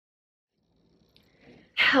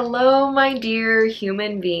Hello, my dear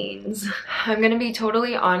human beings. I'm gonna be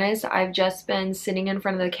totally honest, I've just been sitting in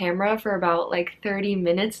front of the camera for about like 30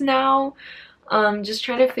 minutes now, just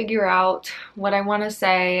trying to figure out what I want to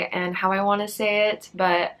say and how I want to say it,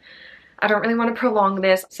 but I don't really want to prolong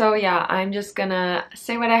this. So yeah, I'm just gonna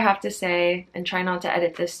say what I have to say and try not to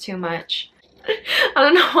edit this too much. I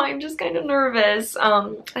don't know, I'm just kind of nervous.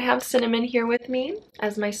 I have Cinnamon here with me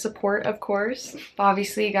as my support, of course.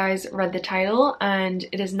 Obviously, you guys read the title and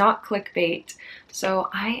it is not clickbait. So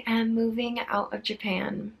I am moving out of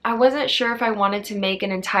Japan. I wasn't sure if I wanted to make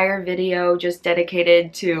an entire video just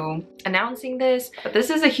dedicated to announcing this, but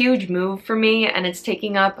this is a huge move for me and it's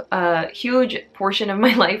taking up a huge portion of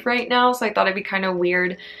my life right now, so I thought it'd be kind of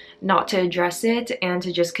weird not to address it and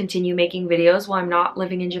to just continue making videos while I'm not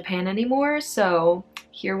living in Japan anymore, so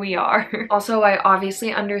here we are. Also, I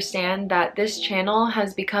obviously understand that this channel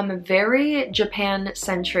has become very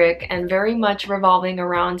Japan-centric and very much revolving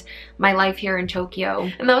around my life here in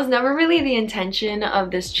Tokyo. And that was never really the intention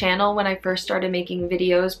of this channel when I first started making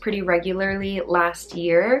videos pretty regularly last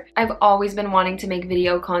year. I've always been wanting to make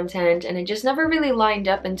video content and it just never really lined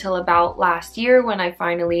up until about last year when I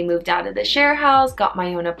finally moved out of the share house, got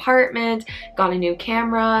my own apartment, got a new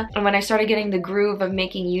camera, and when I started getting the groove of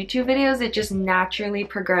making YouTube videos, it just naturally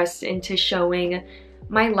progressed into showing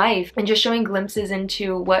my life and just showing glimpses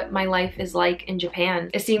into what my life is like in Japan.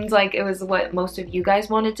 It seems like it was what most of you guys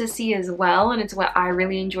wanted to see as well, and it's what I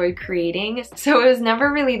really enjoyed creating. So it was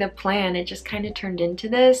never really the plan, it just kind of turned into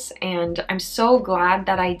this, and I'm so glad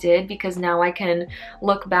that I did because now I can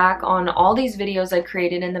look back on all these videos I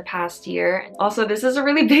created in the past year. Also, this is a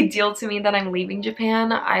really big deal to me that I'm leaving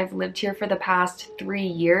Japan. I've lived here for the past 3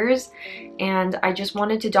 years and I just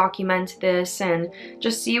wanted to document this and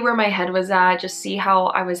just see where my head was at, just see how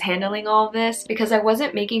I was handling all of this, because I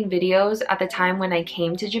wasn't making videos at the time when I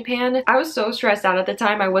came to Japan. I was so stressed out at the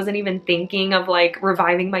time, I wasn't even thinking of like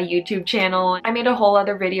reviving my YouTube channel. I made a whole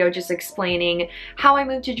other video just explaining how I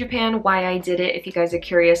moved to Japan, why I did it. If you guys are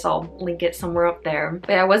curious, I'll link it somewhere up there.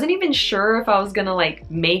 But I wasn't even sure if I was gonna like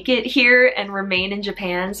make it here and remain in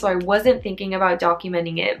Japan, so I wasn't thinking about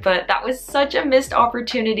documenting it, but that was such a missed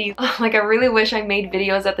opportunity. Like, I really wish I made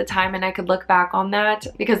videos at the time and I could look back on that,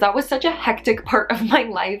 because that was such a hectic part of my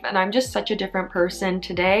life and I'm just such a different person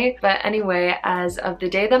today. But anyway, as of the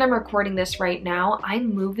day that I'm recording this right now,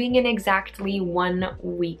 I'm moving in exactly 1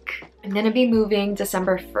 week. I'm gonna be moving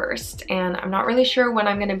December 1st and I'm not really sure when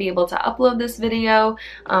I'm gonna be able to upload this video.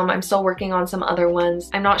 I'm still working on some other ones.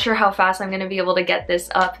 I'm not sure how fast I'm gonna be able to get this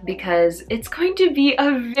up because it's going to be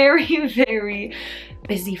a very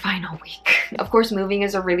busy final week. Of course, moving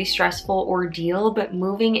is a really stressful ordeal, but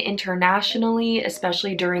moving internationally,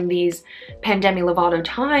 especially during these pandemic Lovato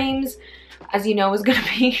times, as you know, is gonna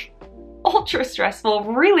be ultra stressful.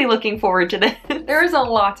 Really looking forward to this. There's a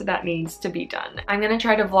lot that needs to be done. I'm gonna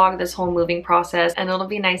try to vlog this whole moving process and it'll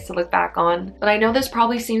be nice to look back on. But I know this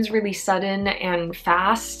probably seems really sudden and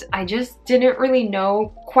fast. I just didn't really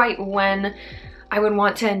know quite when I would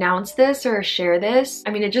want to announce this or share this.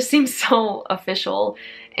 I mean, it just seems so official,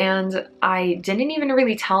 and I didn't even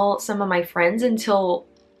really tell some of my friends until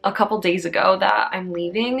a couple days ago that I'm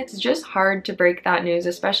leaving. It's just hard to break that news,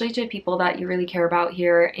 especially to people that you really care about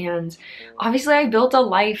here. And obviously I built a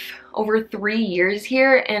life over 3 years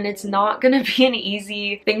here and it's not gonna be an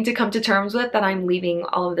easy thing to come to terms with that I'm leaving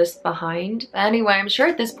all of this behind. But anyway, I'm sure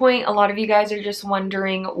at this point a lot of you guys are just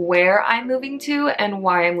wondering where I'm moving to and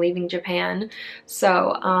why I'm leaving Japan.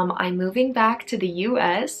 So I'm moving back to the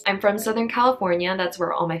US. I'm from Southern California, that's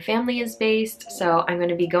where all my family is based, so I'm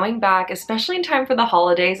gonna be going back, especially in time for the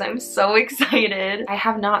holidays. I'm so excited. I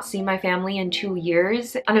have not seen my family in 2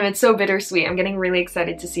 years and it's so bittersweet. I'm getting really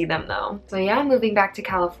excited to see them though. So yeah, I'm moving back to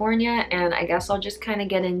California and I guess I'll just kind of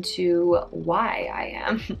get into why I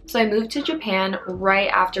am. So I moved to Japan right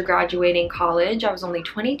after graduating college. I was only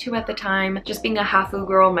 22 at the time. Just being a Hafu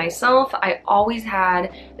girl myself, I always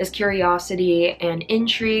had this curiosity and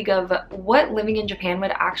intrigue of what living in Japan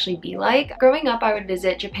would actually be like. Growing up, I would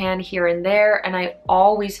visit Japan here and there and I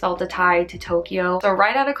always felt a tie to Tokyo. So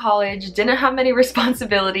right out of college, didn't have many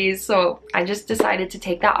responsibilities, so I just decided to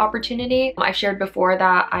take that opportunity. I've shared before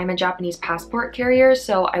that I'm a Japanese passport carrier,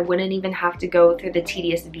 so I wouldn't even have to go through the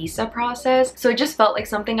tedious visa process. So it just felt like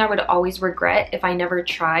something I would always regret if I never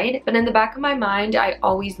tried. But in the back of my mind, I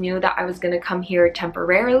always knew that I was gonna come here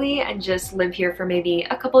temporarily and just live here for maybe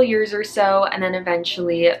a couple years or so and then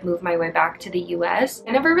eventually move my way back to the US.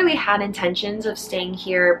 I never really had intentions of staying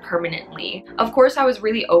here permanently. Of course, I was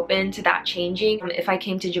really open to that changing. If I came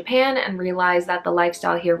came to Japan and realized that the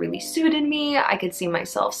lifestyle here really suited me. I could see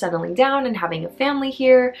myself settling down and having a family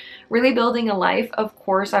here, really building a life. Of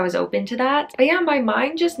course, I was open to that. But yeah, my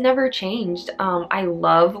mind just never changed. I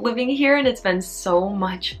love living here and it's been so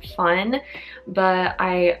much fun. But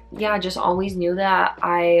I just always knew that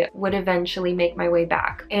I would eventually make my way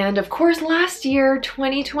back. And of course, last year,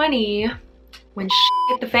 2020, when shit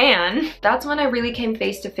hit the fan, that's when I really came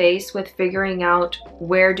face to face with figuring out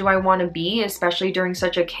where do I want to be, especially during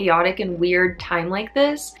such a chaotic and weird time like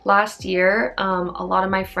this. Last year, a lot of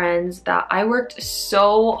my friends that I worked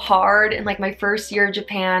so hard in like my first year of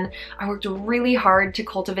Japan, I worked really hard to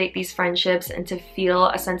cultivate these friendships and to feel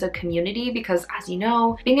a sense of community because, as you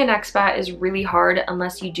know, being an expat is really hard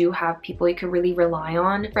unless you do have people you can really rely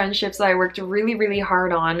on. Friendships that I worked really, really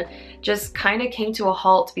hard on just kind of came to a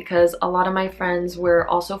halt because a lot of my friends were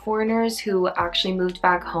also foreigners who actually moved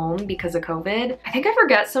back home because of COVID. I think I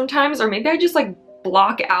forget sometimes, or maybe I just like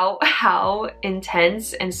block out how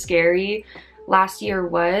intense and scary last year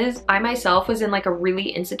was. I myself was in like a really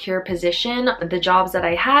insecure position. The jobs that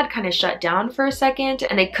I had kind of shut down for a second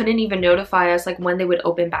and they couldn't even notify us like when they would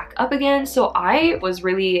open back up again. So I was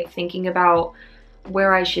really thinking about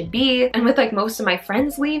where I should be. And with like most of my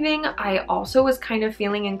friends leaving, I also was kind of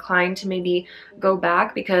feeling inclined to maybe go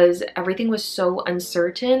back because everything was so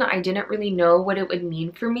uncertain. I didn't really know what it would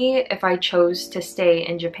mean for me if I chose to stay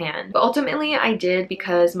in Japan. But ultimately I did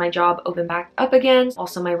because my job opened back up again.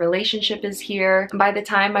 Also my relationship is here. And by the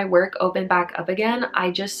time my work opened back up again,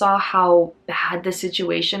 I just saw how bad the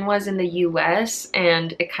situation was in the US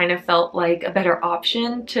and it kind of felt like a better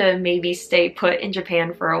option to maybe stay put in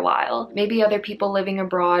Japan for a while. Maybe other people living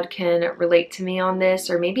abroad can relate to me on this,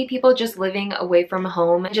 or maybe people just living away from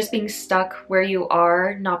home, just being stuck where you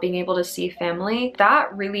are, not being able to see family.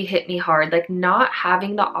 That really hit me hard. Like not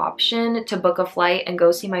having the option to book a flight and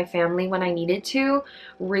go see my family when I needed to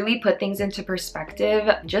really put things into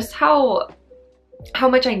perspective, just how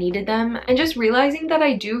much I needed them, and just realizing that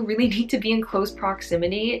I do really need to be in close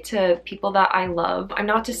proximity to people that I love. I'm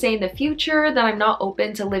not to say in the future that I'm not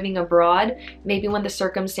open to living abroad. Maybe when the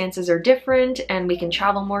circumstances are different and we can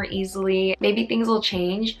travel more easily, maybe things will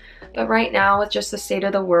change. But right now, with just the state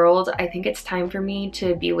of the world, I think it's time for me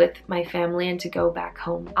to be with my family and to go back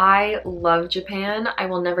home. I love Japan. I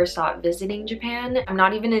will never stop visiting Japan. I'm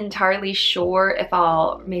not even entirely sure if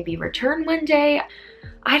I'll maybe return one day.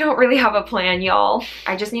 I don't really have a plan, y'all.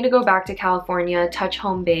 I just need to go back to California, touch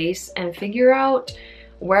home base, and figure out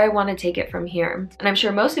where I want to take it from here. And I'm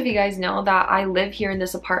sure most of you guys know that I live here in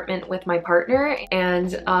this apartment with my partner,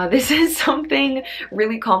 and this is something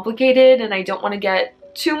really complicated and I don't want to get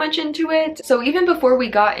too much into it. So even before we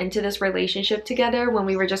got into this relationship together, when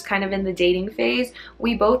we were just kind of in the dating phase,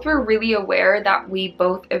 we both were really aware that we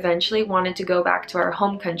both eventually wanted to go back to our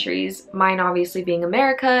home countries, mine obviously being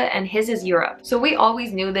America and his is Europe. So we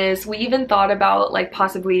always knew this. We even thought about like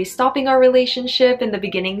possibly stopping our relationship in the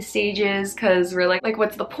beginning stages because we're like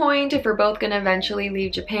what's the point if we're both gonna eventually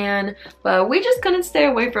leave Japan? But we just couldn't stay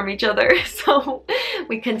away from each other. So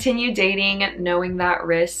we continued dating knowing that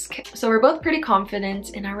risk. So we're both pretty confident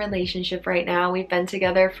in our relationship right now. We've been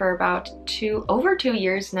together for about over 2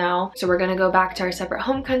 years now. So we're gonna go back to our separate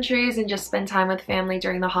home countries and just spend time with family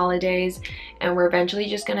during the holidays. And we're eventually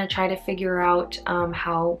just gonna try to figure out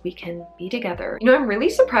how we can be together. You know, I'm really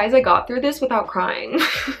surprised I got through this without crying.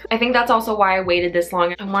 I think that's also why I waited this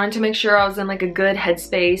long. I wanted to make sure I was in like a good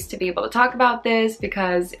headspace to be able to talk about this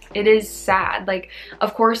because it is sad. Like,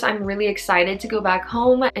 of course, I'm really excited to go back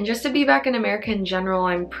home and just to be back in America in general.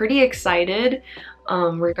 I'm pretty excited.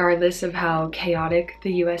 Regardless of how chaotic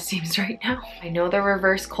the US seems right now. I know the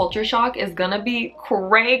reverse culture shock is gonna be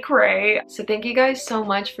cray. So thank you guys so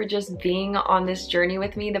much for just being on this journey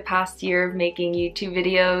with me the past year of making YouTube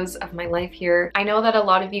videos of my life here. I know that a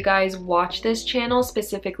lot of you guys watch this channel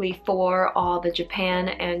specifically for all the Japan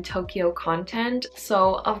and Tokyo content.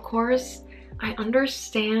 So of course, I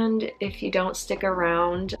understand if you don't stick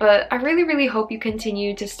around, but I really hope you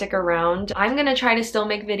continue to stick around. I'm gonna try to still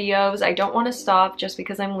make videos. I don't want to stop just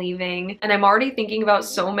because I'm leaving. And I'm already thinking about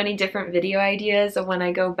so many different video ideas of when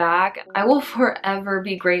I go back. I will forever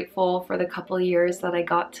be grateful for the couple years that I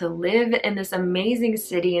got to live in this amazing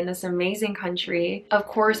city, in this amazing country. Of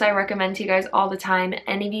course, I recommend to you guys all the time,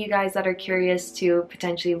 any of you guys that are curious to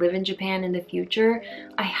potentially live in Japan in the future,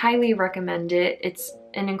 I highly recommend it. It's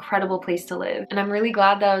an incredible place to live. And I'm really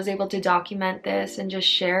glad that I was able to document this and just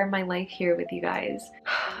share my life here with you guys.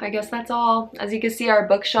 I guess that's all. As you can see, our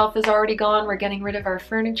bookshelf is already gone. We're getting rid of our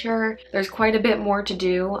furniture. There's quite a bit more to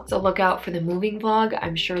do. So look out for the moving vlog.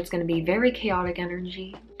 I'm sure it's going to be very chaotic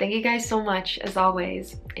energy. Thank you guys so much as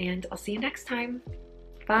always, and I'll see you next time.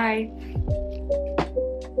 Bye.